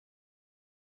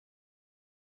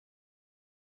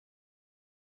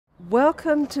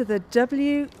Welcome to the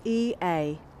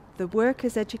WEA, the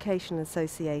Workers' Education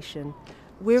Association.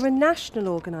 We're a national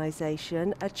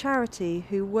organisation, a charity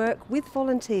who work with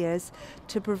volunteers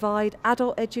to provide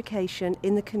adult education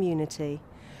in the community.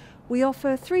 We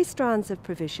offer 3 strands of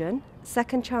provision: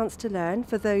 second chance to learn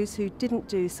for those who didn't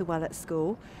do so well at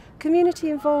school, community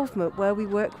involvement where we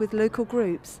work with local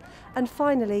groups, and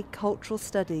finally cultural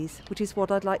studies, which is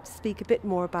what I'd like to speak a bit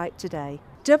more about today.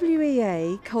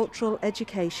 WEA Cultural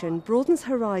Education broadens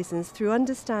horizons through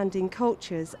understanding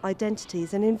cultures,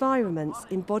 identities and environments,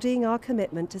 embodying our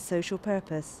commitment to social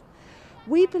purpose.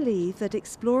 We believe that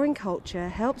exploring culture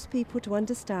helps people to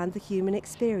understand the human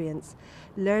experience,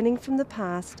 learning from the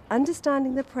past,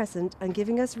 understanding the present and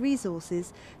giving us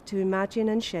resources to imagine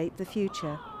and shape the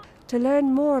future. To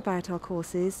learn more about our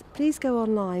courses, please go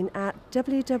online at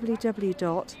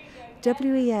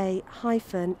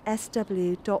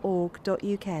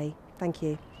www.wea-sw.org.uk. Thank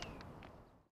you.